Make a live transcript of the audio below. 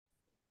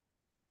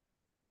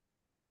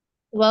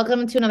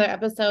Welcome to another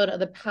episode of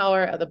The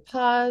Power of the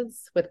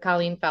Pause with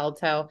Colleen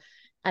Falto,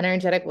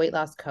 energetic weight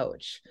loss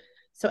coach.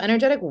 So,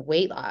 energetic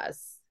weight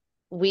loss,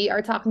 we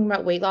are talking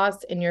about weight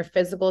loss in your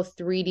physical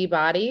 3D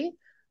body,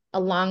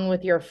 along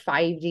with your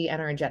 5D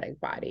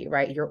energetic body,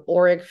 right? Your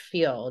auric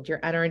field, your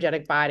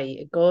energetic body.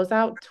 It goes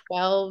out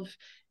 12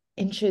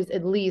 inches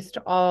at least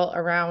all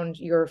around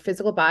your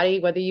physical body,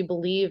 whether you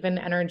believe in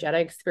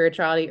energetic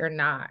spirituality or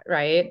not,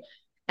 right?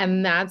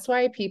 And that's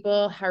why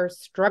people are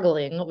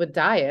struggling with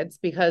diets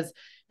because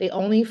they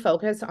only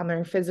focus on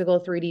their physical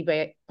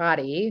 3D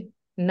body,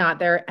 not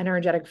their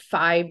energetic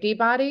 5D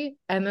body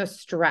and the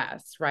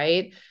stress,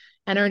 right?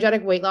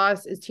 Energetic weight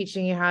loss is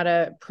teaching you how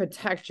to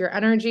protect your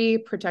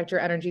energy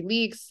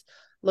leaks,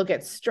 look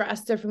at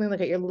stress differently,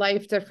 look at your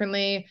life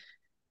differently.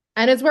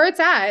 And it's where it's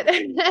at.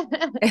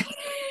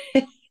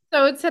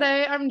 So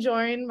today I'm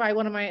joined by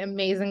one of my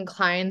amazing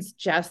clients,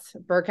 Jess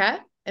Burkett,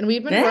 and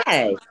we've been working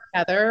Hey,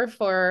 together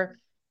for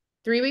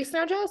 3 weeks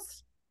now,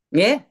 Jess.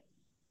 yeah,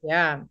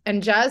 Yeah.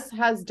 And Jess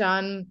has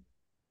done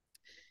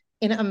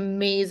an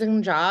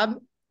amazing job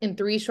in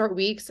 3 short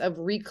weeks of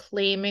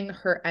reclaiming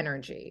her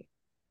energy,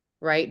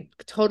 right?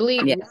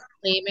 Totally yeah,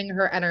 reclaiming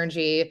her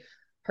energy,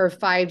 her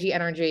 5G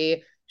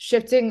energy,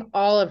 shifting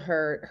all of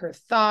her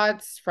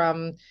thoughts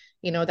from,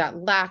 that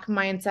lack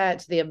mindset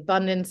to the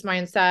abundance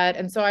mindset.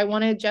 And so I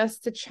wanted Jess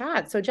to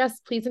chat. So Jess,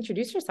 please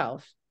introduce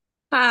yourself.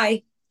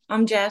 Hi,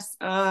 I'm Jess.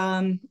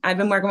 I've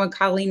been working with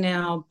Colleen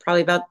now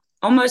probably about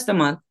almost a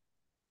month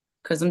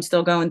because I'm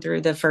still going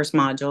through the first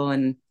module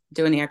and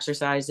doing the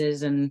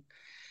exercises. And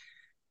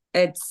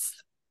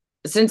it's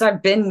since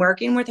I've been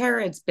working with her,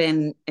 it's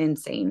been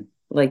insane.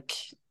 Like,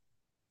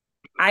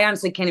 I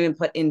honestly can't even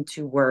put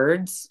into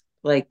words,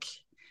 like,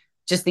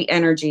 just the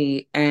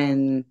energy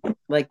and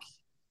like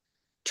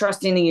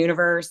trusting the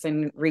universe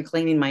and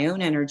reclaiming my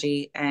own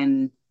energy.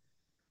 And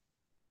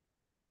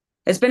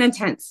it's been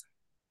intense.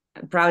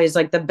 Probably is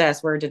like the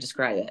best word to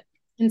describe it.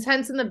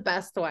 Intense in the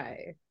best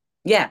way.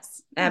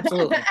 Yes,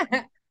 absolutely.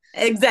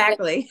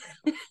 Exactly.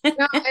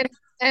 No,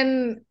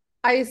 and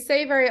I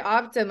say very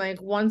often,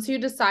 like once you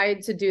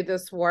decide to do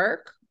this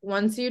work,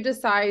 once you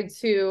decide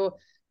to,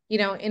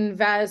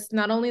 invest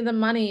not only the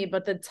money,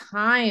 but the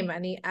time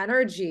and the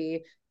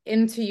energy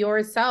into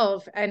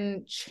yourself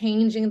and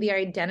changing the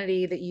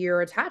identity that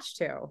you're attached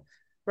to,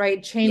 right?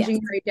 Yes, Changing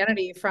your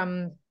identity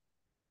from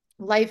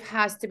life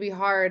has to be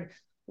hard,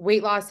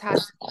 weight loss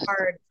has to be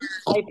hard,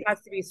 life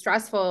has to be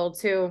stressful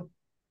to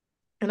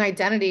an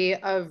identity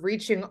of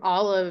reaching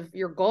all of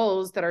your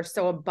goals that are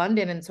so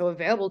abundant and so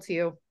available to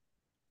you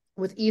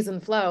with ease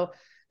and flow.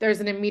 There's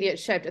an immediate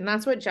shift. And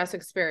that's what Jess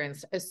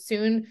experienced. As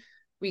soon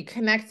we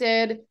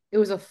connected, it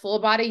was a full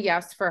body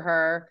yes for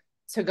her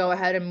to go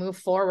ahead and move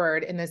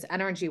forward in this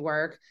energy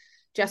work.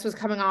 Jess was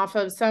coming off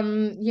of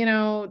some,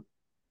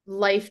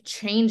 life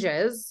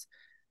changes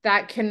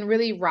that can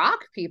really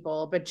rock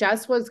people, but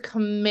Jess was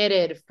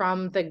committed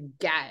from the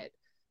get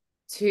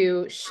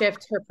to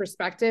shift her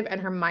perspective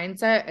and her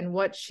mindset and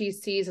what she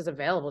sees as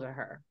available to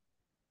her.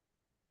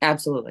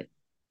 absolutely.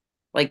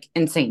 Like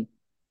insane.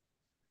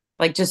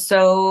 Like just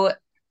so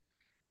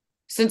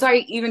since I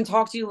even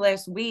talked to you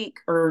last week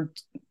or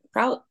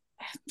probably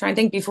trying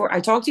to think before I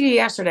talked to you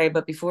yesterday,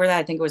 but before that,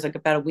 I think it was like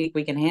about a week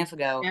and a half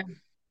ago. Yeah.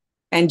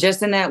 And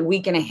just in that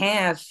week and a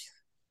half,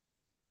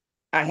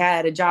 I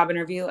had a job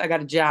interview. I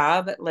got a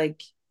job.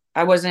 Like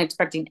I wasn't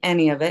expecting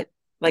any of it.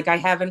 Like I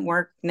haven't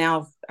worked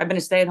now. I've been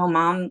a stay-at-home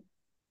mom,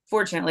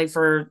 fortunately,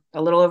 for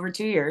a little over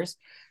 2 years.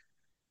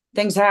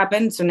 Things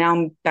happen. So now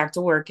I'm back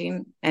to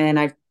working and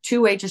I have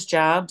two waitress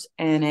jobs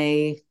and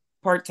a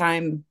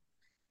part-time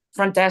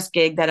front desk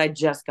gig that I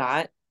just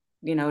got,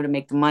 to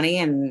make the money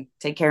and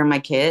take care of my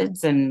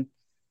kids. And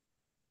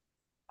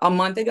a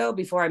month ago,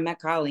 before I met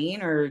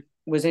Colleen or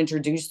was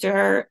introduced to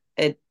her,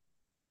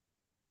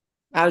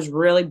 I was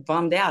really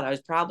bummed out. I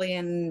was probably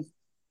in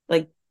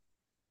like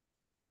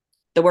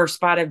the worst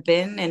spot I've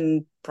been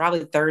in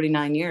probably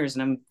 39 years,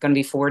 and I'm going to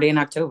be 40 in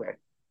October.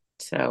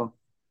 So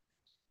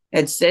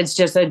it's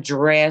just a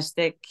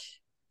drastic,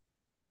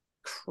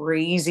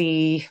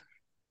 crazy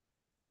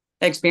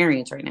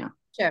experience right now.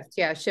 Shift.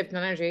 Yeah. Shift in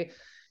energy.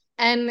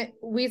 And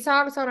we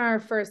talked on our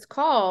first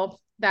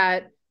call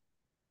that,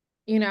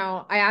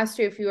 I asked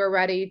you if you were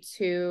ready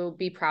to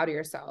be proud of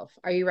yourself.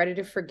 Are you ready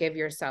to forgive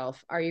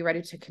yourself? Are you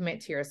ready to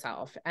commit to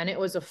yourself? And it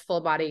was a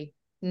full body,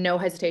 no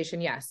hesitation.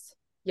 Yes,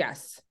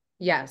 yes,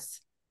 yes.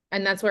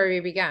 And that's where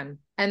we began.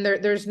 And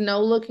there's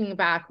no looking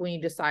back when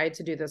you decide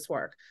to do this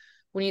work.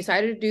 When you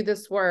decided to do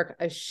this work,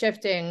 a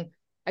shifting,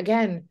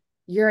 again,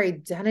 your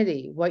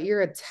identity, what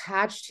you're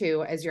attached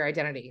to as your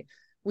identity.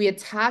 We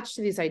attach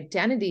to these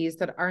identities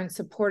that aren't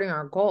supporting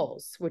our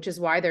goals, which is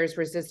why there's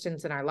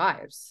resistance in our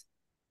lives,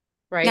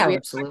 right? No, We have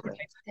absolutely.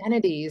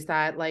 identities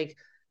that like,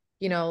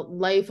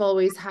 life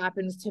always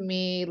happens to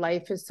me.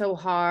 Life is so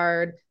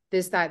hard,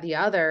 this, that, the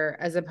other,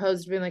 as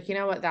opposed to being like, you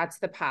know what, that's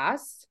the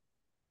past.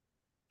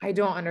 I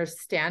don't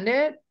understand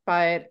it,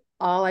 but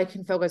all I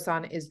can focus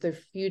on is the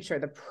future,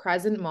 the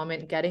present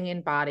moment, getting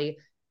in body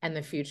and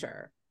the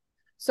future.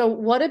 So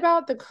what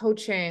about the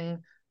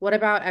coaching What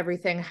about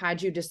everything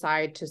had you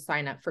decide to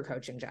sign up for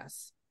coaching,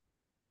 Jess?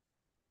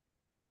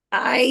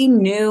 I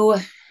knew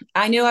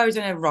I was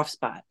in a rough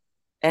spot.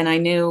 And I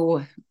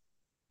knew,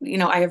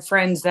 I have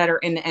friends that are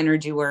in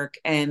energy work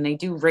and they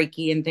do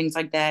Reiki and things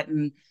like that.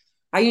 And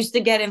I used to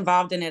get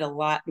involved in it a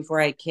lot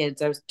before I had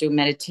kids. I was doing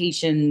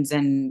meditations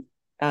and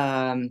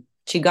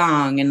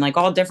qigong and like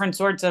all different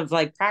sorts of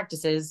like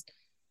practices.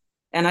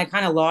 And I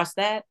kind of lost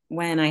that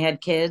when I had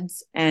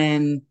kids,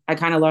 and I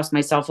kind of lost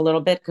myself a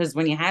little bit because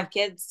when you have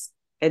kids,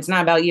 it's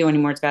not about you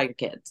anymore, it's about your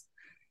kids.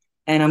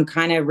 And I'm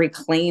kind of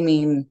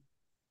reclaiming,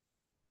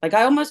 like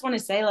I almost want to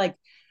say like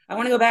I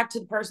want to go back to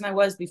the person I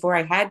was before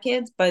I had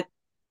kids, but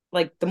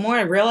like the more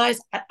I realize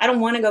I don't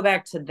want to go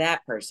back to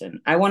that person.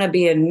 I want to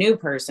be a new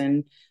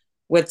person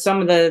with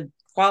some of the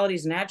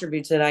qualities and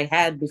attributes that I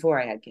had before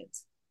I had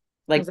kids.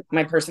 Like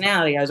my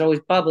personality, I was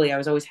always bubbly, I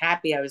was always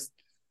happy, I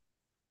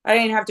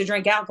didn't have to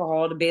drink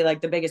alcohol to be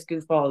like the biggest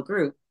goofball of the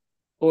group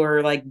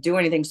or like do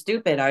anything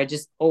stupid. I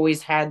just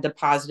always had the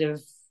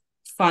positive,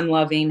 fun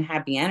loving,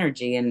 happy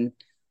energy. And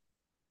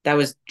that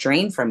was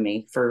drained from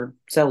me for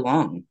so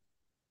long.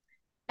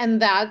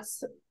 And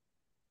that's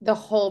the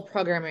whole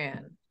program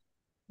in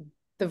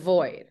the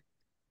void,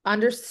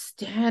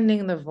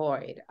 understanding the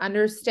void,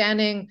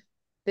 understanding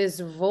this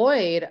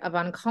void of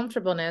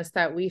uncomfortableness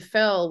that we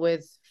fill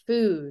with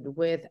food,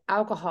 with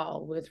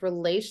alcohol, with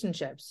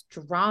relationships,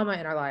 drama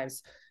in our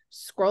lives,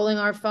 scrolling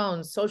our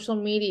phones, social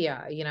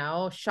media,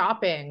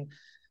 shopping.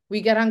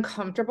 We get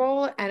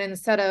uncomfortable. And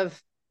instead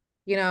of,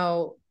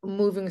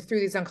 moving through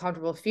these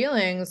uncomfortable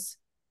feelings,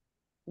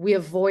 we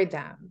avoid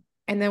them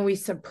and then we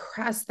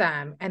suppress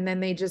them. And then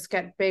they just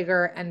get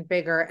bigger and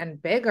bigger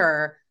and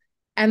bigger.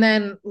 And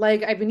then,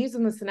 like, I've been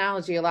using this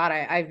analogy a lot.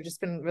 I've just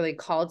been really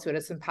called to it.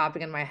 It's been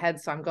popping in my head.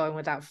 So I'm going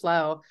with that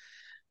flow.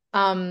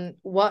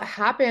 What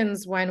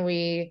happens when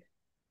we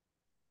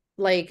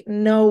like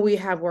know we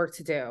have work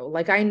to do?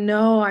 Like, I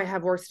know I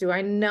have work to do.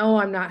 I know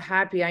I'm not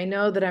happy. I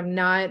know that I'm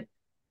not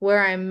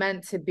where I'm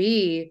meant to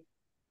be,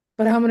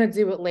 but I'm going to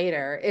do it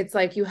later. It's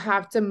like you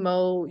have to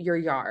mow your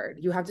yard.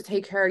 You have to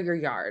take care of your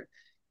yard.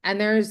 And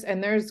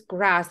there's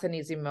grass that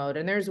needs to be mowed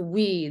and there's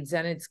weeds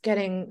and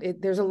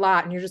there's a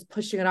lot and you're just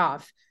pushing it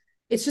off.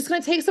 It's just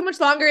going to take so much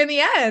longer in the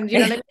end. You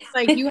know what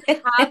I mean? Like you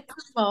have to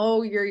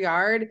mow your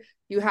yard.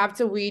 You have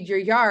to weed your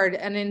yard.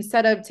 And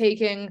instead of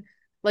taking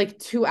like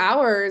 2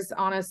 hours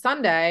on a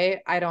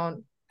Sunday, I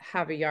don't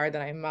have a yard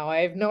that I mow. I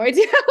have no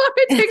idea how long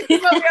it takes to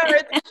mow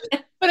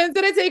yards. But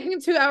instead of taking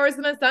 2 hours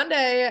on a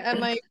Sunday and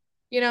like,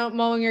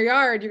 mowing your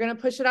yard, you're going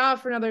to push it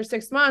off for another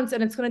 6 months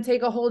and it's going to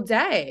take a whole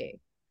day.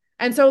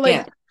 And so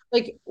Yeah.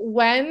 like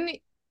when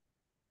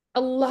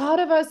a lot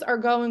of us are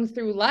going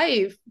through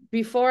life,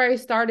 before I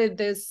started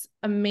this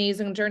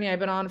amazing journey I've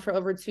been on for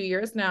over 2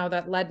 years now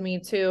that led me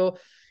to,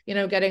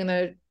 getting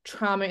the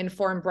trauma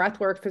informed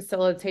breathwork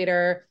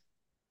facilitator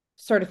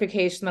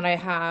certification that I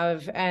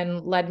have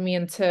and led me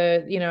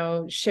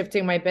into,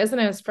 shifting my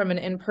business from an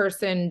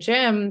in-person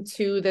gym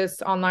to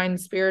this online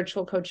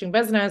spiritual coaching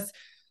business.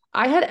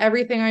 I had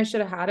everything I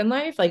should have had in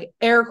life, like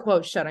air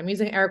quotes should. I'm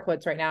using air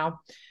quotes right now.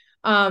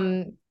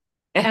 And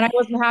I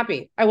wasn't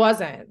happy. I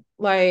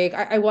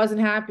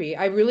wasn't happy.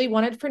 I really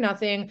wanted for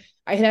nothing.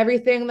 I had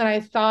everything that I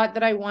thought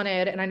that I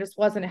wanted, and I just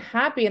wasn't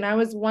happy. And I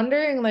was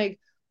wondering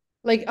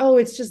oh,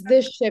 it's just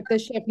this ship,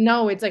 this ship.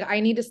 No, it's like, I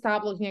need to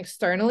stop looking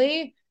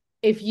externally.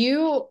 If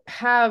you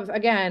have,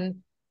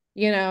 again,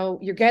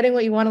 you're getting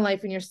what you want in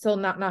life and you're still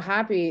not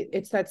happy,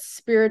 it's that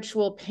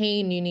spiritual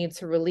pain you need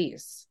to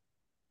release.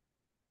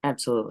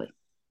 Absolutely.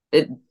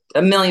 It,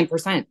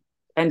 1,000,000%.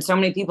 And so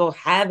many people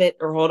have it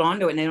or hold on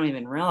to it and they don't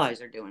even realize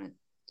they're doing it.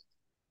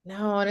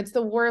 No, and it's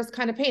the worst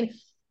kind of pain.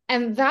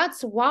 And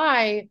that's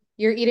why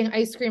you're eating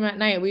ice cream at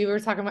night. We were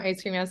talking about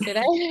ice cream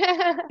yesterday.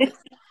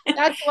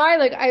 That's why,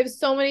 like, I have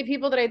so many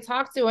people that I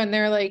talk to and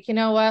they're like, you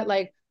know what?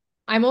 Like,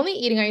 I'm only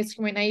eating ice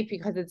cream at night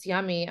because it's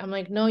yummy. I'm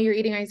like, no, you're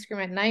eating ice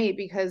cream at night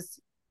because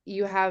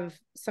you have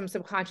some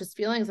subconscious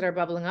feelings that are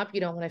bubbling up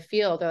you don't want to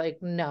feel. They're like,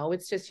 no,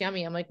 it's just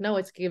yummy. I'm like, no,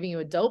 it's giving you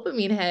a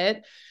dopamine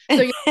hit.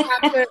 So you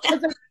have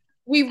to,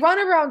 we run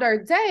around our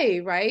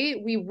day, right?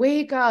 We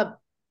wake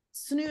up,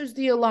 snooze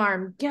the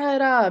alarm,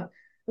 get up.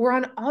 We're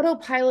on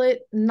autopilot.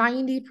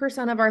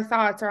 90% of our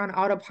thoughts are on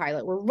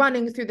autopilot. We're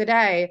running through the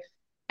day.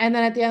 And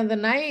then at the end of the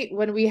night,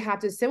 when we have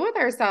to sit with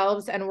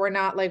ourselves and we're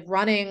not like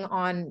running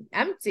on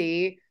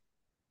empty,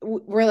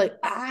 we're like,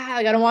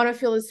 I don't want to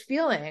feel this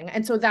feeling.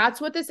 And so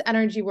that's what this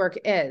energy work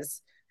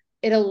is.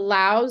 It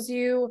allows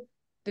you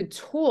the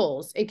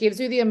tools. It gives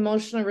you the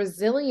emotional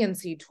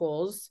resiliency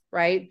tools,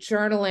 right?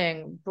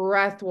 Journaling,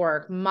 breath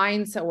work,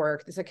 mindset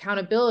work, this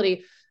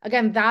accountability.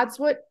 Again, that's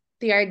what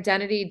the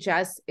identity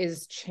Jess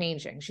is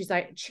changing. She's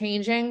like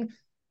changing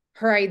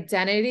her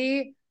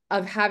identity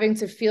of having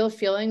to feel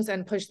feelings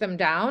and push them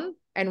down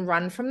and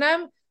run from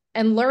them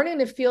and learning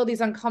to feel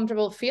these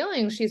uncomfortable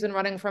feelings she's been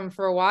running from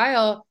for a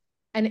while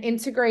and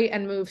integrate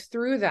and move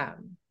through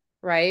them.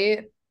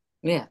 Right.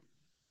 Yeah.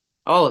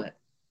 All of it.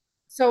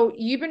 So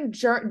you've been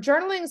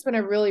journaling's been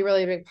a really,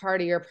 really big part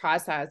of your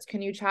process.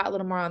 Can you chat a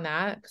little more on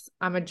that? 'Cause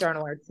I'm a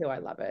journaler too. I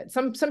love it.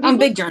 Some I'm a people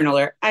big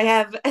journaler. I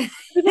have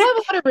people have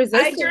a lot of I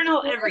resistance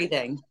journal to it.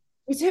 everything.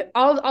 Me too.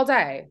 All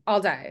day, all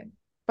day.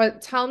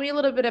 But tell me a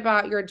little bit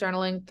about your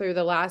journaling through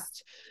the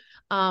last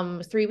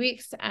 3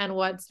 weeks and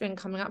what's been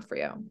coming up for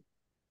you.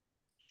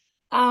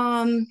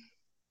 Um,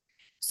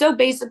 so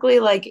basically,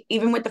 like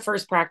even with the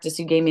first practice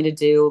you gave me to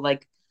do,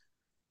 like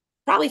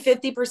probably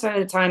 50%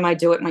 of the time I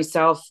do it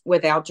myself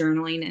without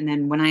journaling. And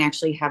then when I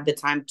actually have the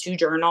time to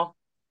journal,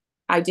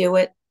 I do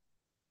it.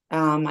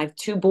 I have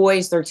two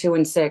boys, they're 2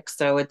 and 6,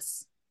 so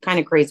it's kind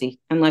of crazy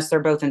unless they're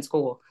both in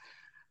school.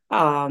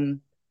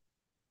 Um,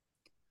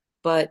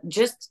 but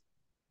just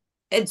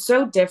it's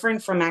so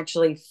different from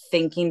actually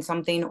thinking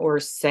something or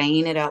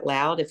saying it out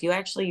loud. If you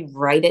actually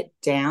write it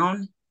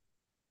down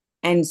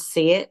and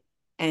see it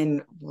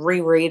and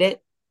reread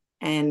it,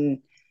 and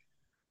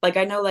like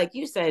I know, like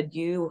you said,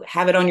 you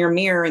have it on your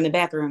mirror in the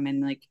bathroom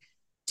and like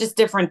just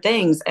different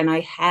things. And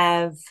I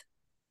have,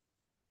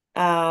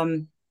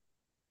 um,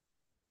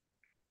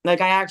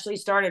 like I actually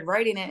started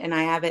writing it and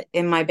I have it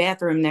in my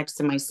bathroom next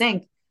to my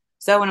sink.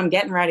 So when I'm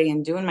getting ready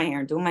and doing my hair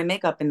and doing my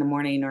makeup in the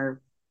morning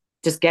or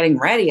just getting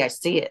ready, I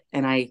see it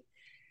and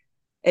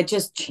it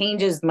just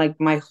changes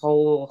my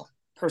whole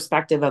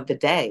perspective of the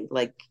day.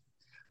 Like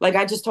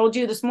I just told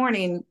you this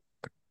morning,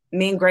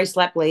 me and Grace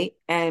slept late.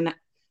 And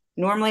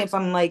normally if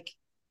I'm like,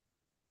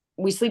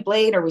 we sleep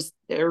late or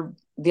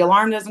the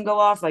alarm doesn't go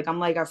off, like I'm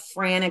like a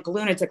frantic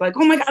lunatic, like,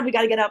 oh my God, we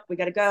got to get up. We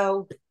got to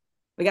go.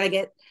 We got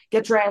to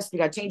get dressed. We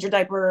got to change your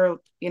diaper.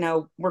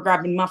 We're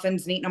grabbing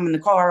muffins and eating them in the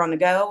car on the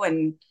go.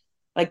 And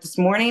like this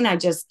morning,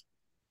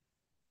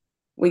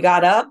 we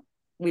got up,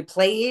 we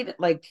played,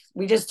 like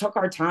we just took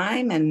our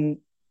time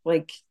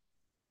like,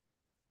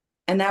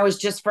 and that was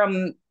just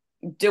from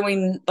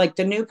doing like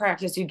the new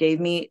practice you gave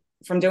me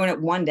from doing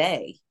it one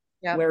day,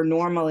 Yep. where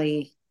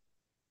normally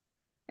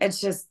it's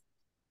just,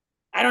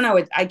 I don't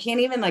know. I can't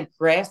even like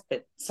grasp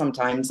it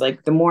sometimes.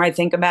 Like the more I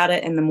think about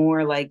it and the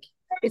more like,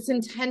 It's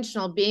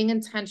intentional, being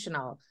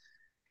intentional.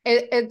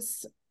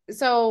 It's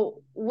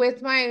so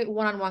with my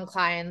one-on-one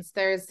clients,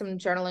 there's some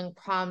journaling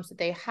prompts that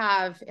they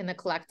have in the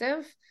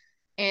collective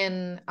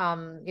in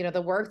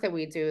the work that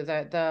we do,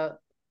 the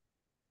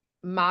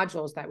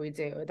modules that we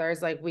do.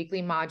 There's like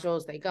weekly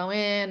modules. They go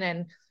in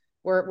and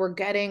we're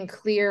getting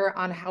clear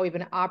on how we've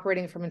been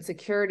operating from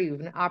insecurity. We've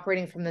been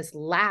operating from this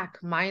lack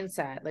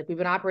mindset. Like we've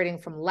been operating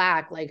from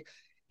lack, like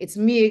it's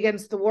me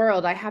against the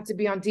world. I have to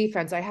be on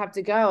defense. I have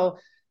to go,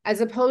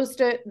 as opposed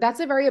to that's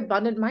a very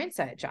abundant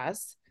mindset,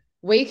 Jess.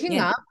 Waking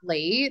yeah, up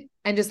late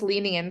and just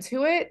leaning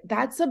into it,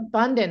 that's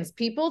abundance.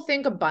 People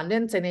think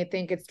abundance and they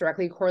think it's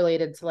directly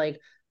correlated to like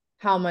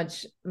how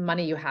much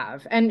money you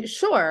have. And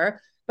sure,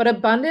 but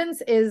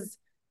abundance is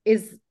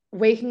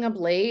waking up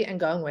late and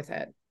going with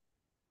it.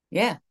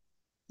 yeah,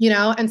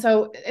 And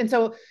so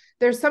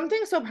there's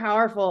something so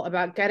powerful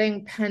about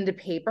getting pen to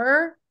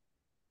paper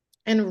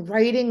and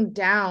writing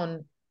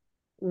down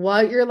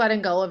what you're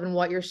letting go of and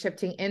what you're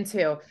shifting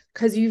into,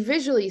 because you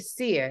visually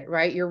see it,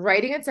 right? You're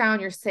writing it down,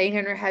 you're saying it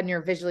in your head, and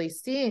you're visually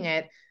seeing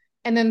it.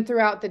 And then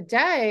throughout the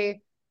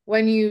day,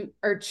 when you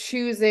are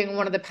choosing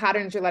one of the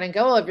patterns you're letting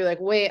go of, you're like,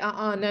 wait,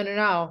 no, no,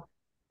 no,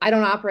 I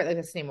don't operate like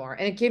this anymore.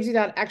 And it gives you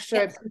that extra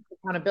yes,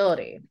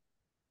 accountability.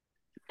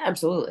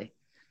 absolutely.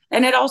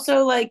 And it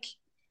also like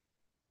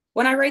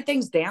when I write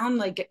things down,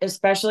 like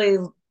especially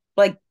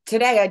like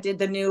today, I did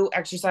the new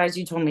exercise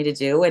you told me to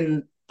do,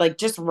 and like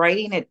just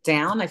writing it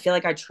down, I feel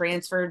like I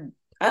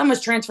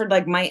almost transferred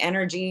like my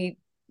energy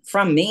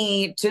from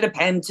me to the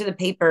pen to the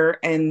paper,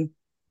 and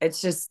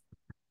it's just,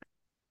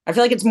 I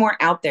feel like it's more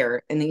out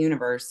there in the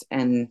universe,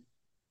 and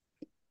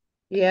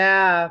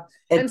Yeah.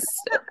 And it's,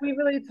 something that we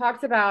really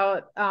talked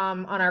about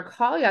on our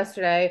call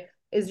yesterday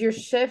is your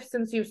shift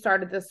since you've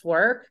started this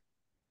work,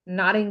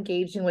 not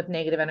engaging with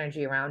negative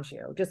energy around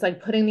you, just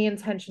like putting the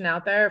intention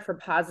out there for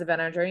positive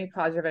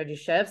energy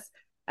shifts.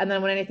 And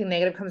then when anything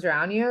negative comes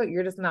around you,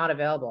 you're just not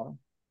available.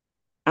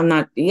 I'm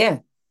not, yeah,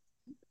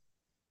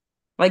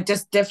 like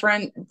just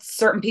different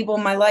certain people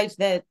in my life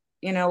that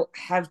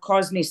have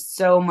caused me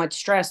so much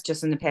stress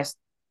just in the past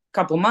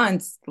couple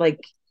months.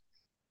 Like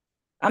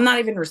I'm not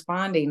even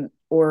responding,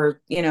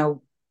 or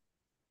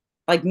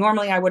like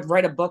normally I would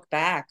write a book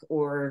back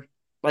or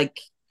like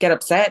get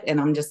upset, and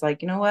I'm just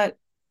like, you know what,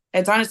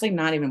 it's honestly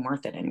not even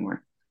worth it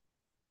anymore.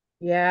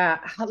 Yeah.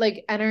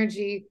 Like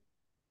energy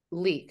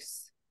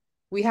leaks.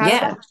 We have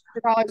Yeah,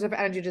 $100 of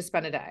energy to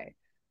spend a day.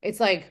 It's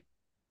like,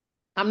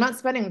 I'm not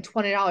spending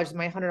 $20 of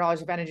my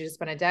 $100 of energy to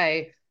spend a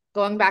day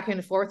going back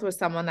and forth with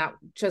someone that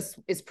just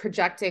is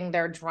projecting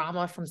their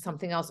drama from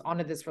something else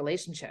onto this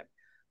relationship.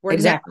 We're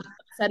never exactly.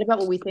 upset about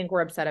what we think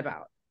we're upset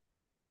about,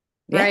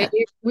 right?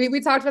 Yeah, We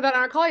talked about that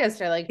on our call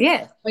yesterday. Like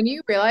yeah, when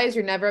you realize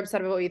you're never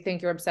upset about what you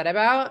think you're upset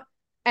about,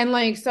 and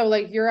like so,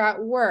 like you're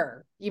at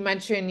work. You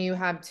mentioned you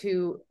have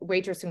two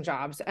waitressing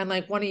jobs, and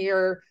like one of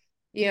your,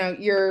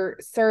 you're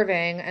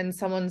serving, and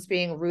someone's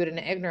being rude and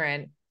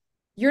ignorant.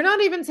 you're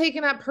not even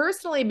taking that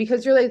personally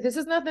because you're like, this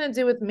has nothing to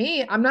do with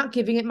me. I'm not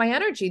giving it my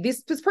energy.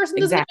 This person doesn't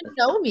even Exactly.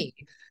 know me.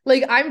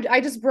 Like I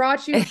just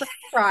brought you French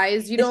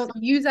fries. You don't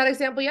use that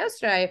example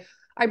yesterday.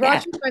 I Yeah,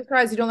 brought you French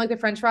fries. You don't like the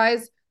French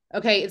fries.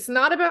 Okay, it's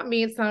not about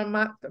me. It's not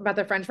about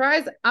the French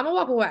fries. I'm gonna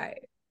walk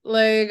away.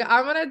 Like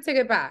I'm gonna take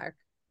it back.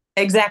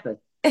 exactly.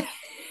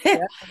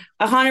 Yeah.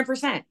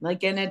 100%.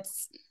 Like, and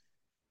it's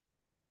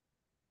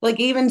like,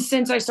 even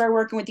since I started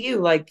working with you,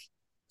 like,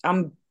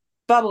 I'm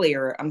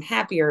bubblier, I'm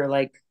happier,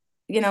 like,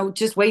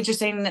 just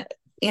waitressing,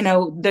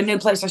 the new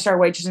place I started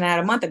waitressing at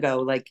a month ago.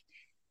 Like,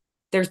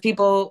 there's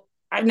people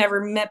I've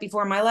never met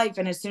before in my life.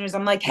 And as soon as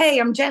I'm like, hey,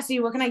 I'm Jesse,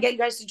 what can I get you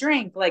guys to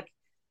drink? Like,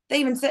 they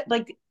even said,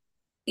 like,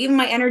 even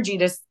my energy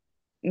just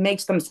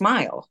makes them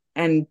smile.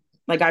 And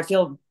like, I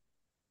feel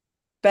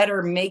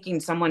better making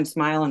someone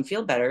smile and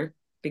feel better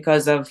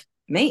because of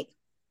me.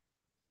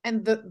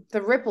 And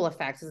the ripple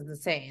effect is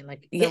insane.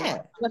 Like the Yeah.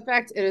 ripple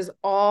effect, it is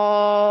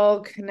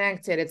all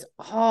connected. It's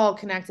all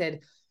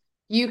connected.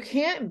 You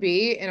can't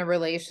be in a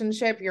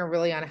relationship you're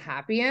really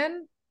unhappy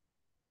in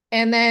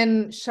and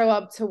then show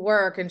up to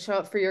work and show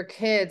up for your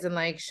kids and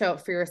like show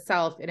up for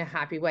yourself in a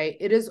happy way.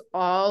 It is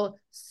all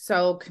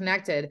so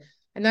connected.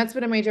 And that's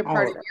been a major All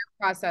part of of it.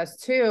 your process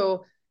too,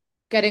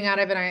 getting out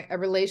of a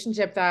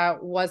relationship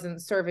that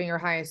wasn't serving your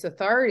highest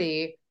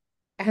authority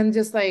and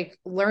just like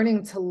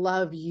learning to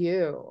love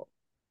you,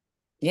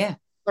 Yeah.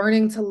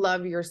 learning to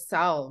love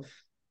yourself.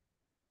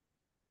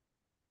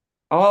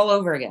 All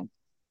over again.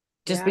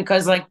 Just Yeah.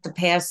 because, like, the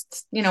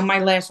past, my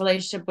last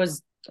relationship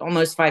was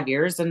almost 5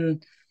 years.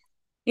 And,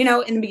 in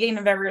the beginning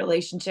of every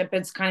relationship,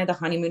 it's kind of the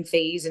honeymoon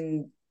phase.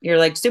 And you're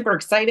like super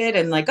excited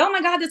and like, oh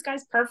my God, this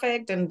guy's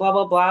perfect and blah,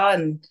 blah, blah.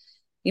 And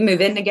you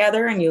move in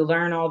together and you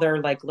learn all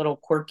their like little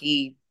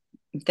quirky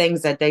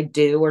things that they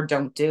do or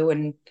don't do.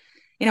 And,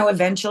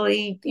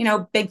 eventually,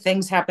 big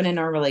things happen in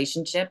our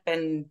relationship,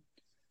 and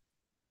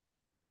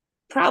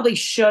probably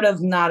should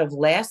have not have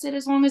lasted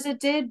as long as it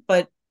did.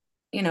 But,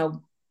 you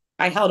know,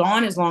 I held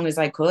on as long as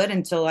I could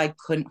until I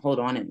couldn't hold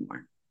on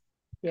anymore.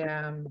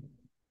 Yeah.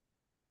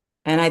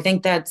 And I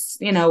think that's,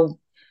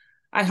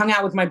 I hung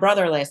out with my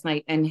brother last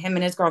night, and him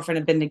and his girlfriend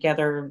have been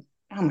together.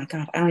 Oh my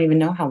God, I don't even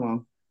know how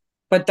long,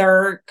 but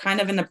they're kind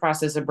of in the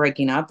process of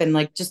breaking up. And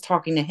like, just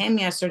talking to him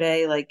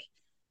yesterday, like,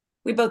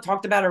 we both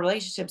talked about our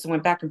relationships and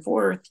went back and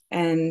forth.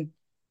 And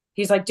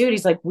he's like, dude,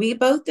 he's like, we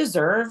both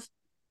deserve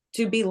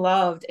to be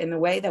loved in the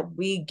way that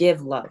we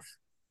give love.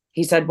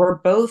 He said,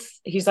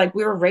 he's like,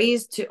 we were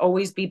raised to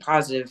always be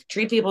positive,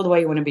 treat people the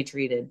way you want to be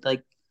treated.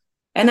 Like,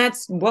 and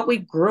that's what we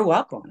grew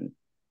up on.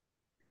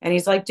 And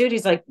he's like, dude,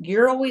 he's like,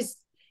 he's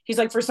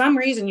like, for some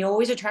reason, you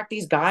always attract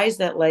these guys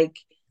that like,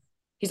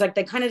 he's like,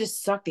 they kind of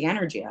just suck the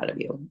energy out of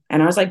you.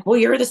 And I was like, well,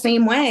 you're the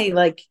same way.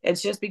 Like,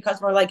 it's just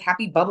because we're like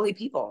happy, bubbly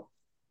people.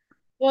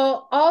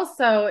 Well,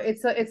 also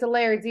it's a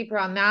layer deeper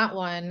on that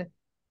one.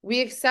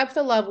 We accept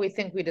the love we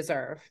think we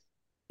deserve.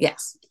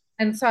 Yes.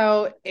 And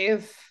so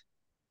if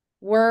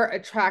we're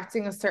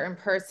attracting a certain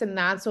person,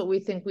 that's what we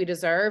think we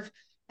deserve.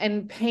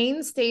 And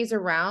pain stays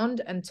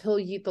around until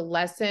the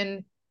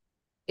lesson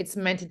it's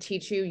meant to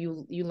teach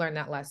you, you learn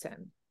that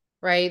lesson.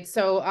 Right.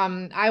 So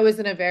I was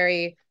in a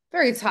very,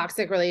 very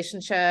toxic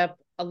relationship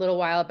a little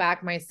while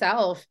back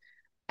myself.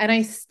 And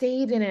I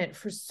stayed in it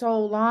for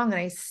so long and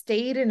I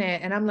stayed in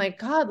it. And I'm like,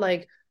 God,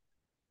 like,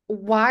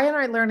 why am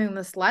I learning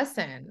this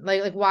lesson?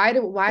 Like why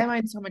am I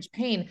in so much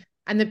pain?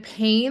 And the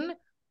pain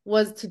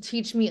was to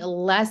teach me a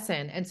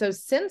lesson. And so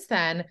since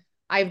then,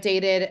 I've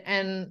dated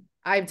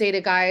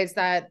guys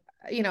that,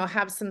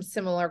 have some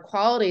similar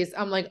qualities.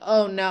 I'm like,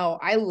 oh no,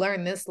 I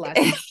learned this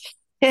lesson.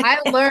 I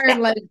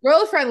learned, like,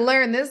 girlfriend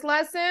learned this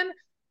lesson.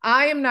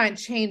 I am not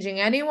changing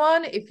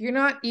anyone. If you're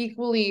not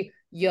equally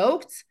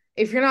yoked,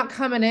 if you're not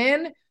coming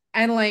in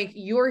and like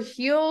you're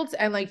healed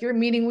and like you're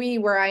meeting me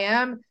where I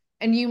am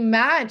and you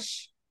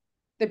match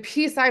the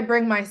piece I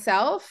bring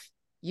myself,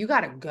 you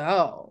got to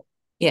go.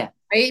 Yeah.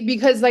 Right.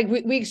 Because like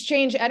we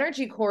exchange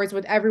energy cores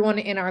with everyone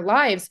in our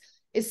lives,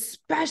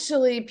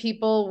 especially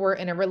people we're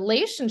in a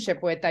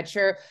relationship with that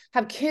you're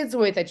have kids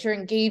with, that you're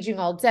engaging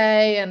all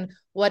day and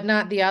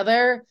whatnot, the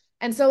other.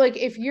 And so, like,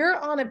 if you're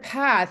on a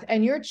path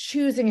and you're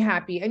choosing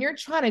happy and you're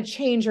trying to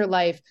change your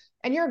life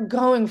and you're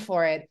going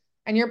for it,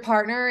 and your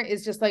partner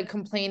is just like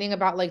complaining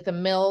about like the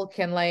milk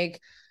and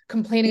like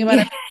complaining about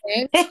Yeah.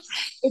 everything,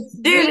 it's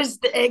Dude,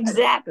 really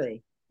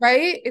exactly.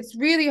 right? It's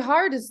really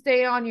hard to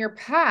stay on your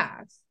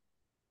path.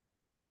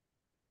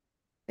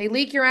 They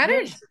leak your Yeah.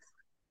 energy.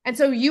 And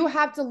so you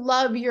have to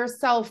love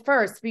yourself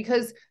first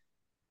because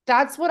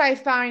that's what I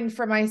find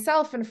for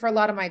myself and for a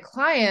lot of my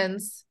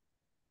clients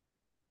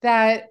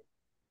that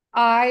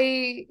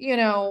I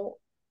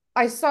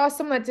saw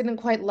someone that didn't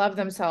quite love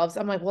themselves.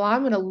 I'm like, well,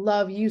 I'm going to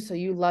love you so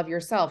you love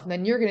yourself. And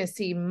then you're going to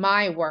see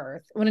my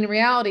worth. When in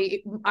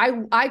reality,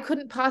 I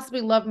couldn't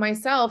possibly love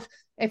myself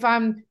if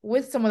I'm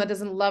with someone that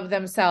doesn't love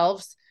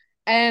themselves.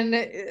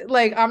 And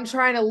like, I'm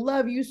trying to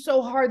love you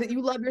so hard that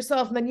you love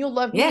yourself and then you'll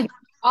love Yeah. me.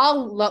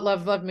 I'll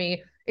love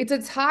me. It's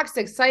a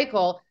toxic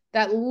cycle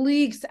that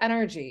leaks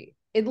energy.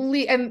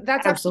 And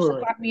that's actually what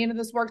Absolutely. got me into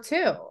this work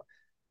too.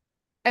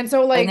 And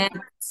so And like,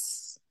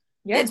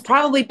 yeah, it's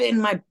probably been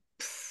my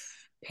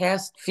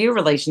past few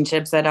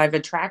relationships that I've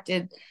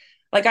attracted.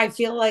 Like, I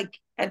feel like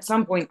at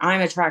some point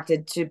I'm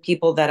attracted to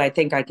people that I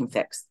think I can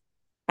fix.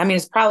 I mean,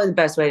 it's probably the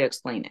best way to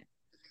explain it.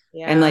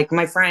 And yeah, like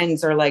my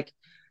friends are like,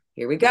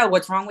 here we go.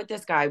 What's wrong with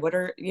this guy? What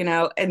are,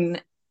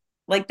 and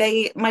like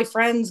my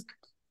friends,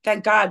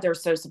 thank God they're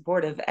so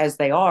supportive as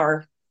they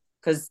are,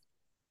 because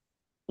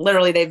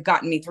literally they've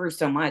gotten me through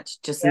so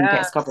much just in the yeah.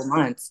 past couple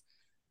months.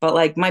 But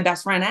like my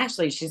best friend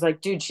Ashley, she's like,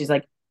 dude, she's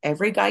like,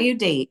 every guy you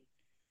date,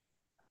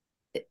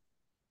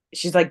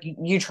 she's like,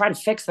 you try to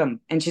fix them.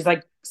 And she's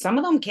like, some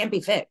of them can't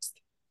be fixed.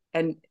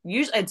 And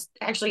usually it's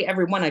actually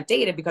everyone I've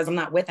dated because I'm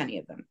not with any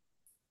of them,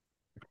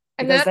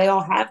 And because that, they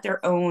all have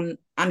their own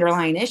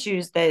underlying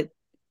issues that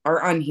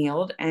are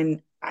unhealed.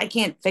 And I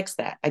can't fix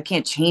that. I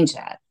can't change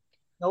that.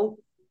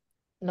 nope,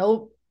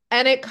 nope.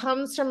 And it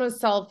comes from a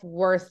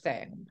self-worth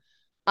thing.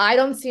 I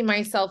don't see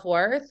my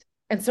self-worth.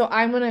 And so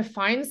I'm going to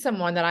find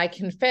someone that I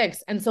can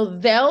fix. And so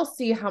they'll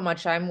see how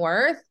much I'm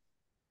worth.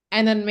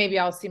 And then maybe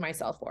I'll see my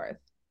self-worth,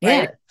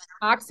 right? Yeah.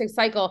 Toxic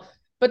cycle.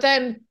 But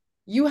then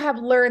you have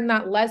learned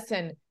that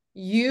lesson.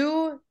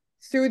 You,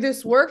 through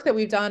this work that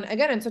we've done,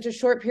 again, in such a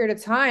short period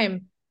of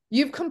time,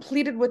 you've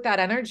completed with that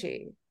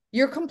energy.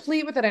 You're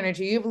complete with that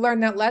energy. You've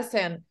learned that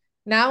lesson.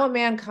 Now a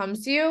man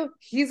comes to you,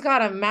 he's got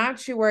to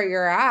match you where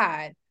you're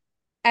at.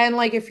 And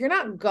like, if you're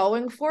not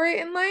going for it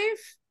in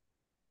life,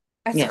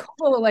 that's Yeah.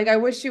 cool. Like, I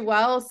wish you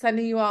well,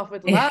 sending you off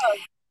with love.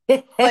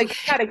 Like, you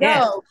gotta Yeah.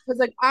 go. Because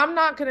like I'm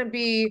not gonna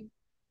be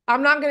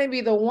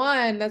the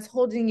one that's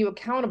holding you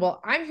accountable.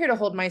 I'm here to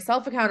hold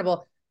myself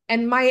accountable.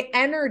 And my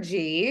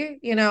energy,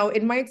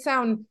 it might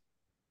sound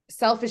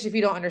selfish if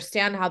you don't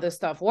understand how this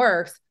stuff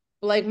works,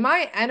 but like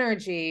my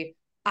energy,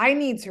 I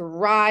need to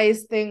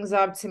rise things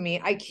up to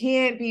me. I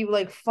can't be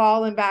like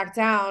falling back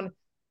down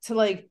to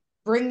like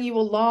bring you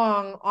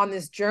along on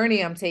this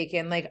journey I'm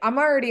taking. Like I'm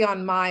already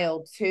on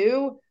mile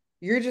 2.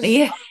 You're just,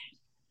 Yeah.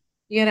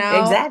 you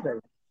know, Exactly.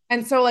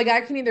 and so like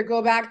I can either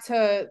go back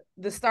to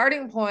the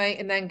starting point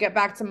and then get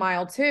back to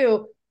mile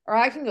 2, or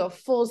I can go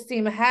full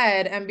steam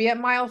ahead and be at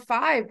mile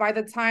 5 by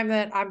the time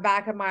that I'm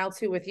back at mile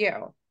 2 with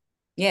you.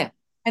 Yeah.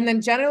 And then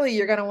generally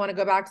you're going to want to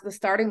go back to the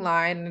starting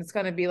line and it's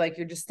going to be like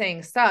you're just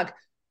staying stuck.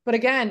 But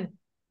again,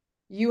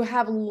 you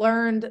have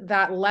learned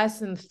that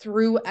lesson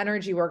through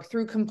energy work,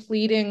 through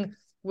completing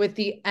with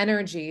the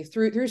energy,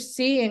 through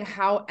seeing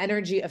how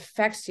energy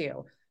affects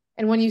you.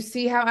 And when you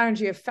see how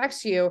energy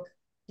affects you,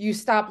 you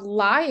stop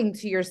lying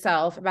to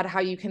yourself about how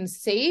you can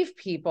save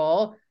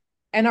people.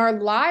 And our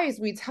lies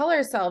we tell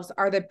ourselves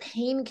are the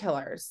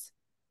painkillers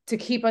to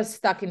keep us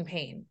stuck in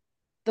pain.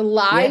 The Yeah.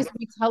 lies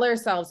we tell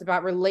ourselves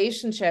about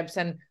relationships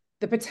and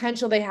the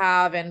potential they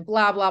have and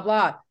blah, blah,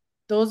 blah.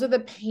 Those are the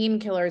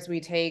painkillers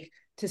we take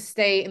to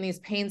stay in these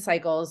pain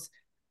cycles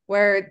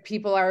where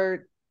people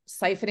are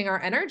siphoning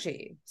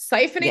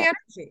Yeah.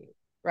 energy,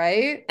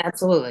 right?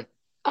 Absolutely.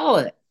 All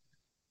of it.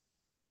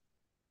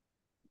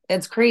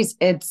 It's crazy.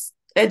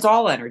 It's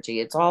all energy.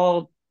 It's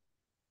all,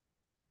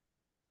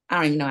 I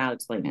don't even know how to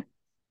explain it.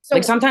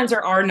 Like So sometimes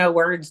there are no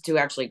words to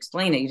actually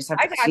explain it. You just have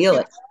I to got feel you.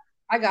 it.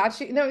 I got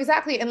you. No,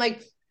 exactly. And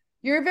like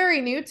you're very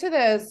new to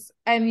this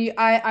and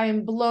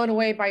I'm blown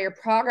away by your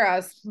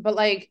progress, but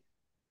like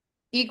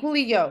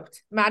equally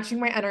yoked, matching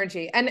my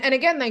energy. And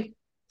again, like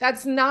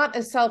that's not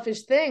a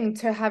selfish thing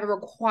to have a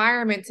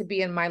requirement to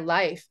be in my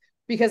life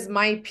because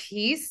my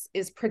peace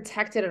is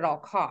protected at all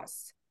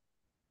costs.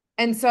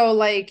 And so,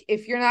 like,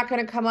 if you're not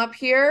going to come up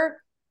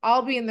here,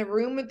 I'll be in the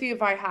room with you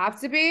if I have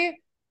to be.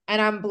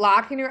 And I'm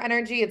blocking your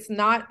energy.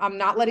 I'm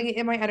not letting it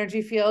in my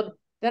energy field.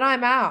 Then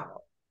I'm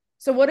out.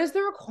 So, what is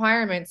the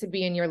requirement to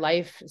be in your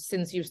life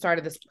since you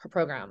started this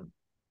program?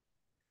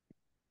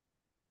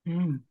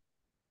 Mm.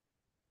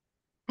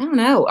 I don't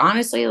know.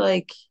 Honestly,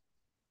 like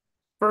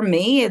for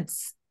me,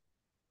 it's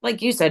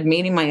like you said,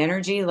 meeting my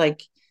energy.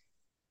 Like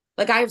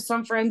I have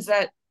some friends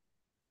that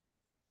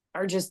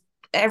are just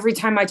every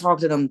time I talk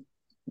to them,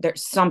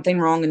 there's something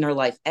wrong in their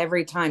life.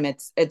 Every time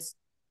it's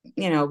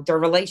their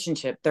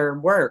relationship, their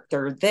work,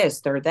 their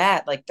this, their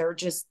that. Like they're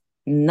just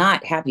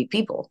not happy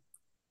people.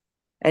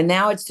 And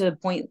now it's to the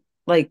point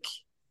like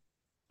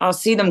I'll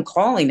see them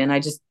calling and I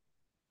just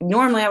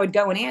normally I would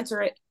go and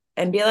answer it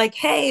and be like,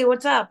 hey,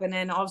 what's up? And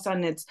then all of a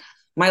sudden it's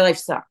my life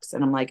sucks.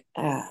 And I'm like,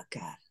 oh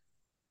God.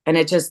 And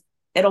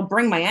it'll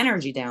bring my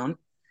energy down.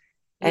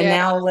 And Yeah.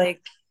 now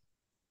like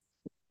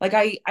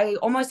I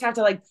almost have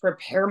to like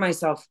prepare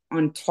myself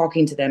on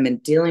talking to them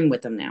and dealing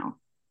with them now.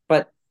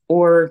 But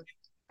or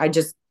I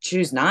just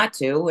choose not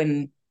to.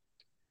 And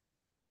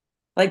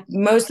like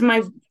most of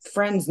my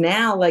friends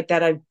now, like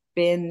that I've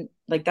been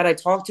like that I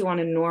talk to on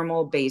a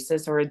normal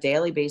basis or a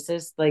daily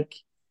basis, like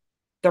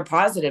they're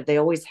positive. They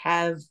always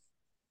have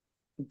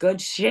good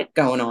shit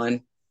going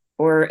on.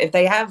 Or if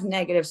they have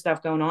negative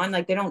stuff going on,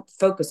 like they don't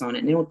focus on it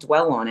and they don't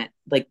dwell on it.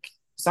 Like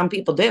some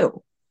people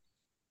do.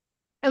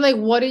 And like,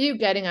 what are you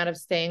getting out of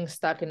staying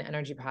stuck in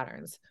energy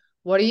patterns?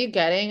 What are you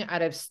getting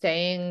out of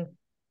staying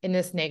in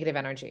this negative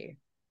energy?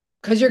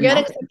 Because you're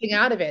getting Nothing. something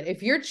out of it.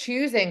 If you're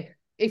choosing,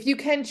 if you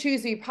can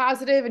choose to be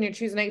positive and you're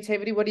choosing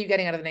negativity, what are you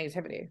getting out of the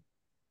negativity?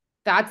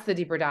 That's the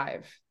deeper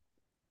dive.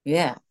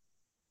 Yeah. Like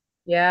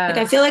Yeah.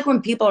 I feel like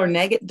when people are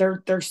negative,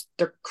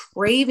 they're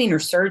craving or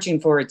searching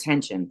for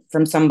attention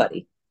from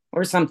somebody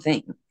or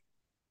something.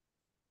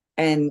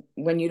 And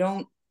when you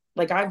don't,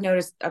 like I've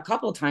noticed a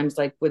couple of times,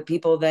 like with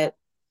people that,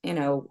 you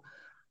know,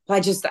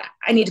 well,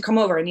 I need to come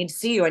over. I need to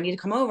see you. I need to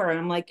come over. And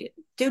I'm like,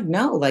 dude,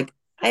 no, like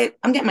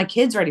I'm getting my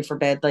kids ready for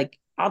bed. Like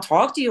I'll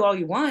talk to you all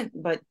you want,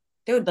 but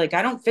dude, like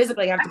I don't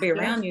physically have to be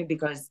around you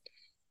because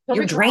Don't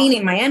you're be calm.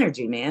 draining my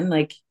energy, man.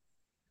 Like,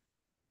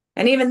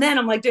 and even then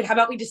I'm like, dude, how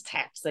about we just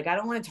text? Like, I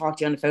don't want to talk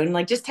to you on the phone.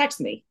 Like, just text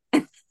me.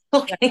 Yeah.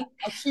 Okay.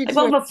 I'll shoot Like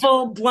you. we'll have a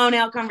full blown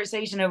out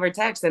conversation over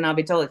text and I'll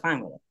be totally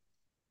fine with it.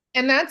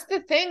 And that's the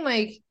thing.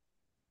 Like,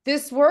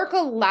 this work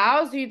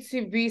allows you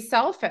to be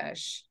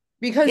selfish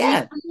because you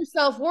Yeah. know your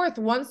self-worth.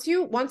 Once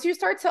you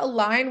start to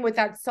align with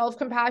that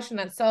self-compassion,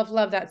 that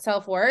self-love, that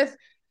self-worth,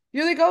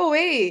 you're like, oh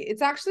wait,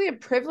 it's actually a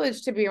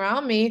privilege to be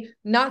around me,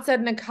 not said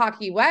in a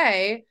cocky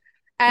way.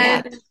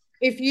 Yeah. And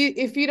if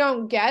you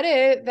don't get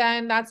it,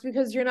 then that's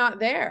because you're not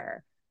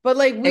there. But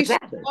like we should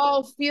Exactly.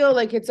 all feel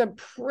like it's a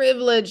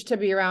privilege to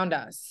be around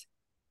us.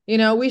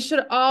 We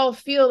should all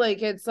feel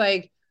like it's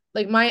like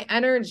my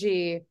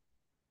energy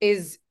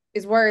is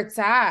where it's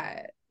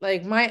at.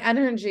 Like my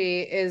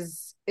energy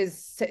is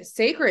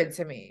sacred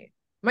to me.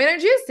 My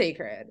energy is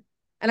sacred,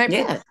 and I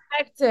Yeah.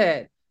 protect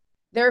it.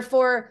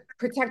 Therefore,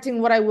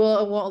 protecting what I will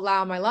and won't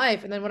allow in my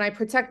life. And then when I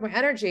protect my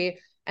energy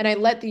and I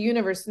let the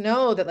universe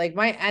know that like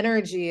my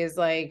energy is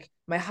like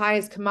my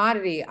highest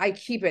commodity, I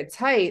keep it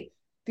tight.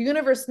 The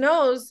universe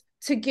knows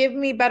to give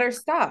me better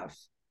stuff.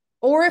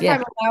 Or if Yeah.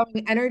 I'm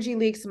allowing energy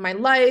leaks in my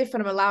life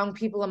and I'm allowing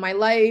people in my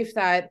life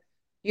that,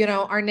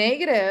 are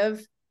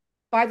negative,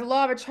 by the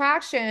law of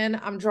attraction,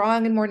 I'm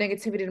drawing in more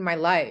negativity to my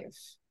life,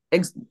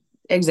 Ex-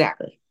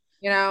 exactly.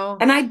 you know?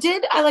 And I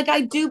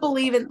do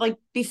believe in like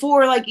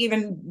before like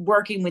even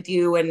working with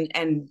you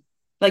and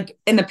like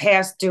in the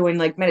past doing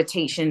like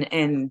meditation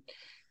and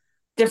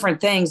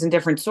different things and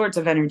different sorts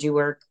of energy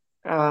work.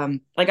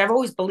 Like I've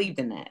always believed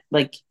in that.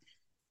 Like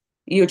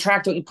you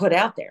attract what you put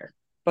out there.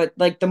 But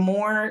like the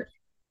more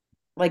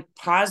like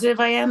positive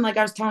I am, like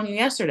I was telling you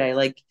yesterday,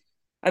 like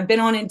I've been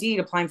on Indeed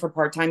applying for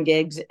part-time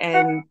gigs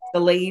and the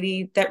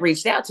lady that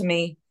reached out to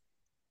me,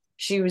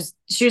 she was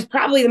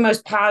probably the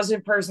most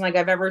positive person like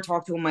I've ever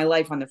talked to in my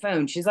life on the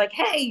phone. She's like,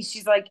 "Hey,"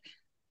 she's like,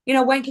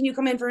 when can you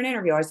come in for an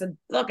interview? I said,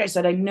 "Look," I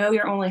said, "I know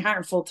you're only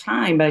hiring full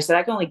time, but I said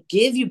I can only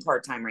give you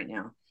part time right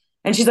now."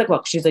 And she's like,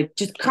 "Look," she's like,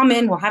 "just come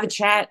in, we'll have a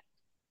chat,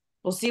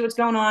 we'll see what's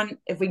going on.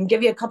 If we can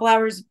give you a couple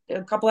hours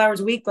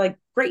a week, like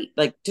great.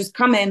 Like just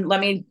come in,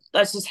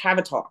 let's just have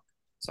a talk."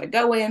 So I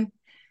go in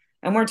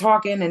and we're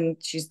talking and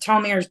she's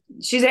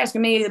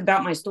asking me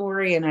about my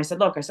story. And I said,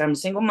 "Look," I said, "I'm a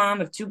single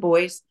mom of two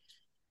boys."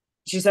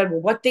 She said, "Well,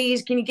 what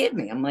days can you give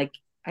me?"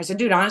 I said,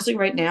 "Dude, honestly,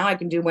 right now I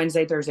can do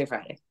Wednesday, Thursday,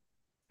 Friday."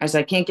 I said,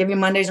 "I can't give you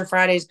Mondays or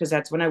Fridays because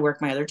that's when I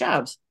work my other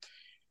jobs."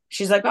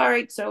 She's like, "All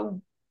right,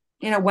 so,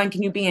 when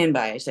can you be in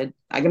by?" I said,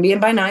 "I can be in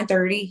by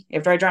 9:30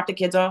 after I drop the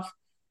kids off."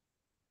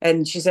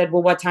 And she said,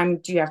 "Well, what time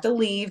do you have to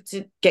leave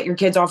to get your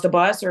kids off the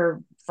bus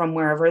or from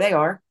wherever they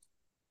are?"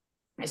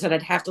 I said,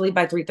 "I'd have to leave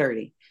by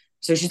 3:30.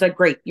 So she's like,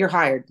 "Great, you're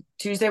hired.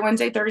 Tuesday,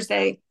 Wednesday,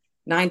 Thursday,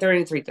 9:30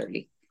 to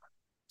 3:30.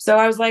 So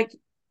I was like,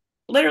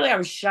 literally, I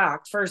was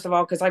shocked, first of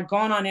all, because I've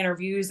gone on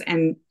interviews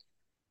and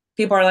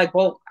people are like,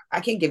 "Well,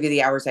 I can't give you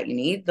the hours that you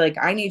need. Like,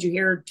 I need you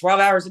here 12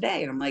 hours a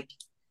day." And I'm like,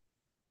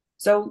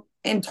 so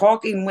in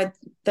talking with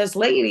this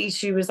lady,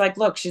 she was like,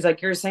 "Look," she's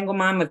like, "You're a single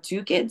mom of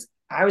two kids.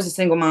 I was a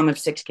single mom of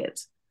six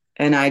kids."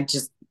 And I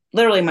just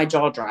literally my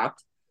jaw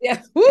dropped.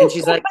 Yeah. And Woo!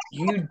 she's like,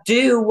 "You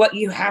do what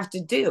you have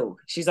to do."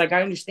 She's like,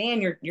 "I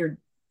understand you're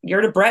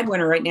the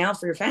breadwinner right now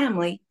for your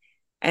family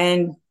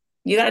and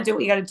you got to do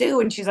what you got to do."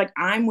 And she's like,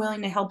 "I'm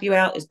willing to help you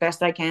out as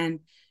best I can."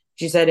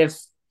 She said, "If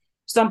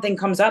something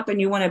comes up and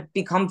you want to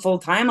become full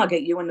time, I'll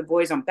get you and the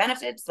boys on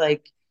benefits."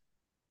 Like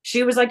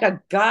she was like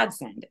a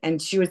godsend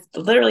and she was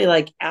literally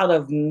like out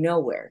of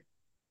nowhere.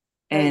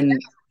 Yeah. And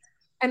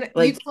And you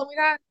like, told me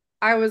that,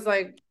 I was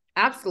like,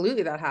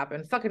 absolutely, that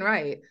happened. Fucking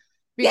right.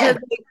 Because yeah,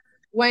 like,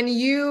 when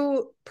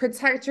you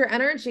protect your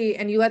energy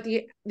and you let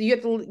the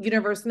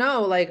universe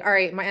know, like, all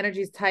right, my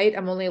energy's tight.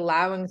 I'm only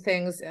allowing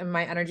things in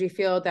my energy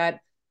field that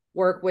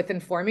work with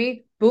and for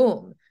me.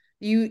 Boom.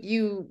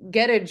 You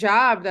get a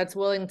job that's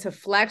willing to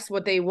flex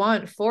what they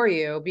want for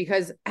you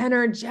because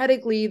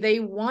energetically they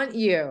want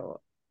you.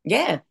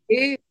 yeah,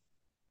 It's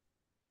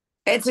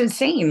it's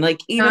insane. Like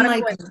even not a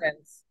like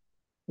coincidence.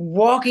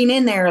 walking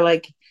in there,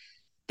 like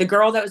the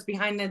girl that was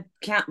behind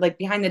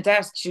the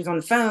desk, she was on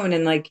the phone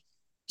and like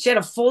she had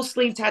a full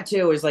sleeve tattoo.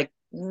 It was like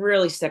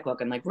really sick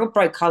looking, like real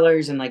bright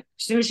colors. And like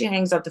as soon as she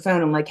hangs up the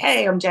phone, I'm like,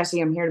 "Hey, I'm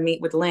Jesse. I'm here to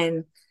meet with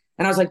Lynn."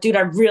 And I was like, "Dude,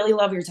 I really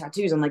love your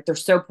tattoos." I'm like, "They're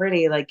so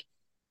pretty." Like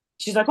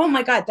she's like, "Oh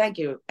my God, thank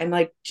you." And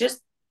like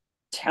just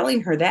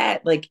telling her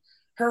that, like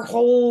her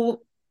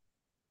whole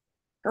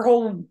her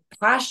whole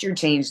posture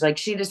changed. Like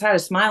she just had a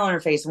smile on her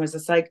face and was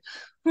just like,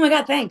 "Oh my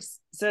God, thanks."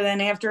 So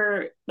then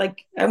after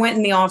like I went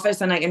in the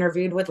office and I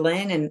interviewed with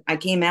Lynn and I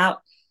came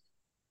out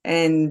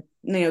And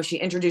she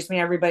introduced me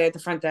to everybody at the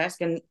front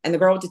desk, and the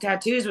girl with the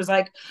tattoos was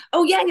like,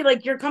 "Oh yeah,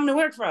 you're coming to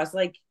work for us."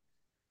 Like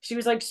she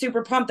was like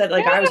super pumped that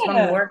like I was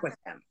coming to Yeah. work with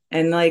them.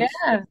 And like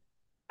Yeah.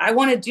 I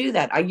want to do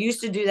that. I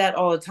used to do that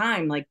all the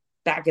time, like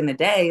back in the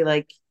day. And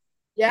I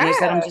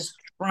said, Yeah. I'm just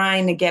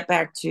trying to get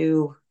back to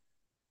Who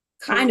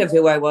kind of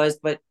who I was,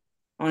 but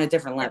on a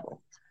different are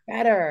level,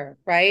 better,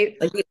 right?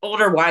 like the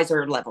older,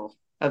 wiser level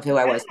of who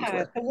I was Yeah.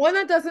 before. The one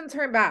that doesn't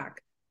turn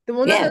back. The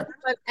one that Yeah, doesn't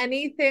let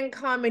anything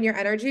come in your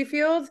energy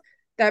field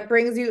that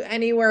brings you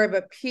anywhere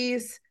but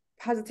peace,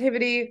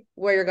 positivity,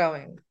 where you're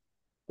going.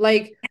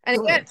 Like, and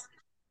again, absolutely.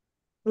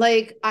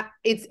 like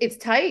it's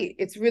tight.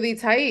 It's really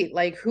tight.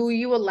 Like who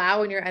you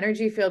allow in your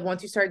energy field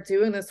once you start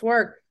doing this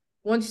work.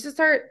 Once you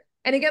start,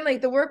 and again,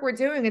 like the work we're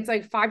doing, it's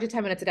like 5 to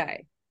 10 minutes a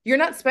day. You're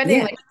not spending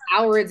Yeah. like an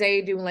hour a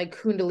day doing like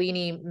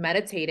Kundalini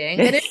meditating.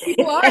 And if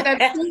you are,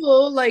 that's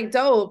cool, like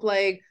dope.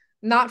 Like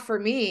not for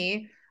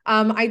me.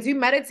 I do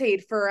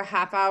meditate for a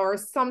half hour,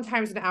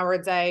 sometimes an hour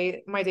a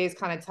day. My day is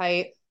kind of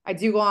tight. I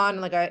do go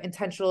on like an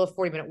intentional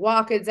 40-minute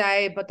walk a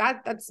day, but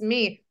that's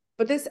me.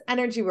 But this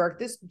energy work,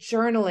 this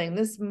journaling,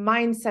 this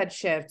mindset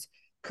shift,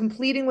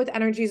 completing with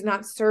energies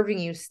not serving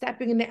you,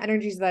 stepping into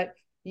energies that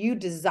you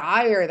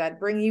desire, that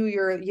bring you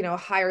your,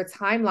 higher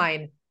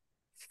timeline,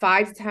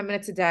 5 to 10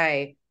 minutes a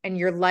day, and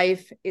your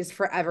life is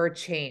forever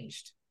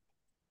changed.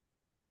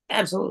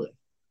 Absolutely.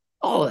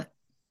 All of it.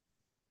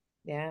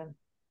 Yeah.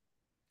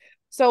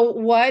 So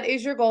what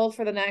is your goal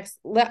for the next?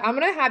 I'm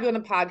gonna have you on the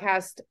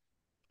podcast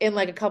in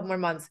like a couple more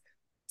months.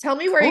 Tell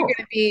me where you're Cool.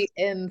 gonna be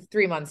in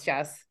 3 months,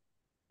 Jess.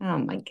 Oh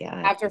my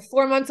God. After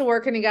 4 months of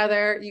working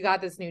together, you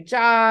got this new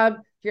job,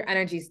 your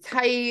energy's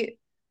tight.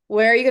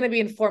 Where are you going to be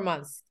in 4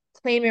 months?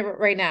 Claim it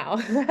right now.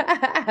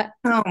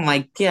 Oh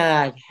my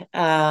God.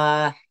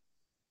 I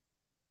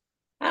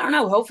don't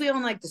know. Hopefully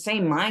on like the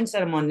same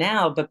mindset I'm on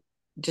now, but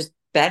just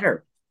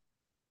better.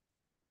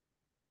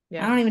 I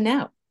Yeah. don't even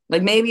know.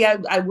 Like maybe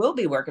I will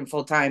be working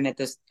full time at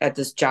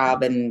this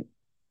job, and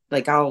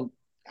like I'll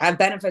have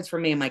benefits for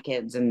me and my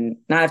kids and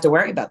not have to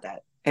worry about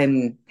that,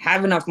 and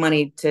have enough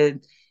money to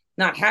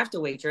not have to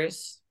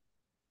waitress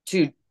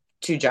two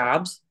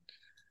jobs,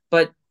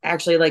 but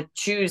actually like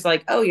choose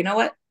like, oh, you know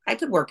what? I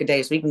could work a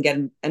day so we can get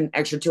an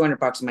extra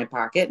 $200 in my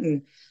pocket,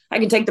 and I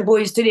can take the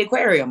boys to the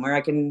aquarium, or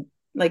I can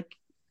like,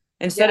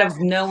 instead Yeah. of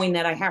knowing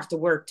that I have to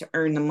work to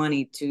earn the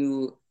money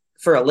to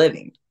for a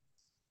living.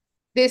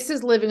 This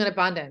is living in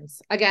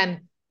abundance.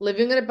 Again,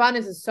 living in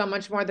abundance is so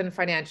much more than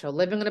financial.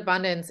 Living in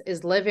abundance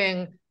is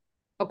living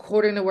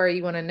according to where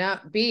you want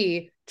to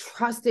be,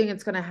 trusting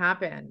it's going to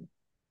happen.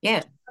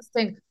 Yeah.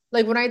 Trusting.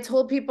 Like when I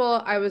told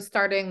people I was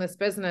starting this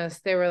business,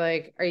 they were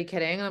like, "Are you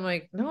kidding?" And I'm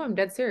like, "No, I'm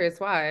dead serious.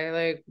 Why?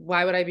 Like,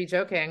 why would I be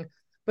joking?"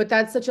 But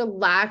that's such a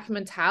lack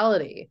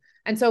mentality.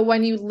 And so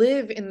when you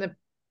live in the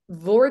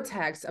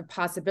vortex of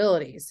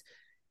possibilities,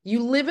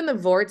 you live in the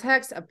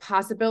vortex of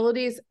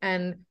possibilities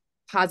and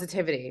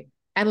positivity.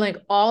 And like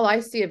all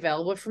I see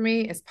available for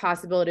me is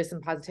possibilities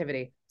and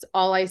positivity. It's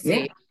all I Yeah.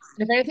 see.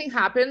 And if anything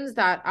happens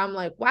that I'm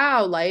like,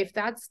 wow, life,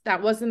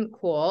 that wasn't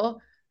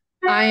cool.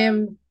 I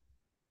am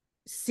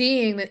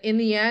seeing that in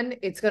the end,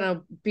 it's going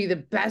to be the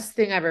best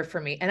thing ever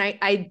for me. And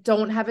I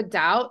don't have a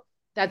doubt.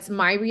 That's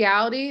my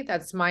reality.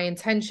 That's my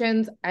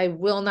intentions. I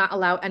will not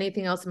allow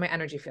anything else in my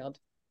energy field.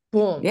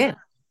 Boom. Yeah.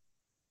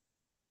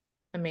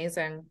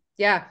 Amazing.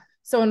 Yeah.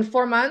 So in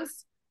 4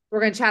 months, we're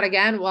going to chat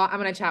again. Well, I'm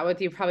going to chat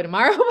with you probably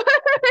tomorrow,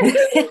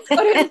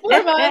 but in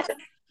 4 months,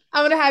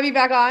 I'm going to have you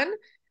back on.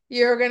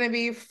 You're going to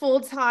be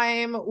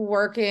full-time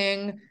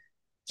working,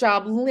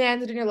 job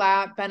landed in your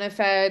lap,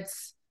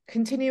 benefits,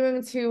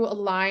 continuing to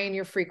align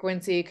your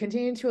frequency,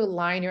 continuing to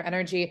align your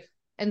energy,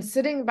 and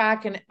sitting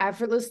back and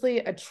effortlessly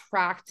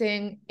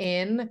attracting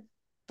in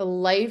the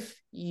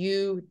life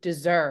you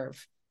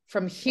deserve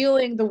from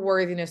healing the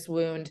worthiness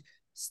wound,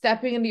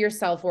 stepping into your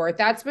self-worth.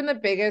 That's been the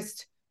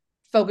biggest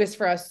focus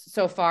for us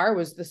so far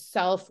was the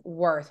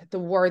self-worth, the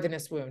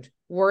worthiness wound,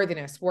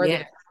 worthiness, Yeah.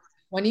 worthiness.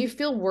 When you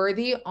feel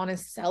worthy on a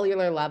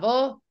cellular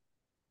level,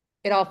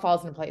 it all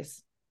falls into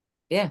place.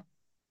 Yeah.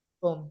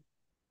 Boom.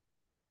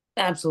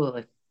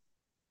 Absolutely.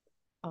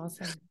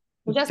 Awesome.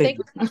 Well, Jess, thank Big.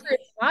 you so much for your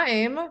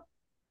time.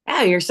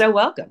 Oh, you're so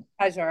welcome.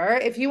 Pleasure.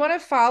 If you want to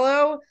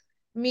follow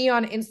me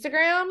on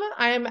Instagram,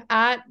 I'm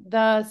at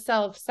the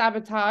Self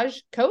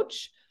Sabotage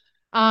Coach.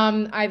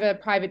 I have a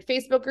private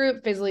Facebook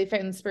group, Physically Fit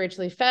and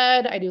Spiritually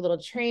Fed. I do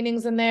little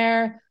trainings in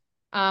there.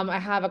 I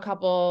have a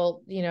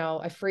couple,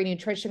 a free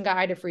nutrition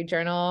guide, a free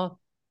journal.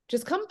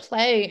 Just come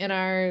play in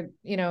our,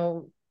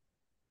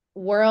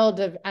 world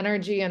of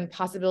energy and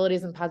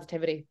possibilities and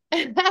positivity. All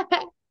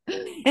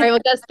right. Well,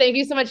 Jess, thank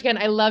you so much again.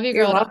 I love you,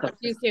 You're girl. And I'll welcome. talk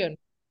to you soon.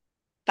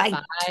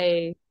 Bye.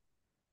 Bye.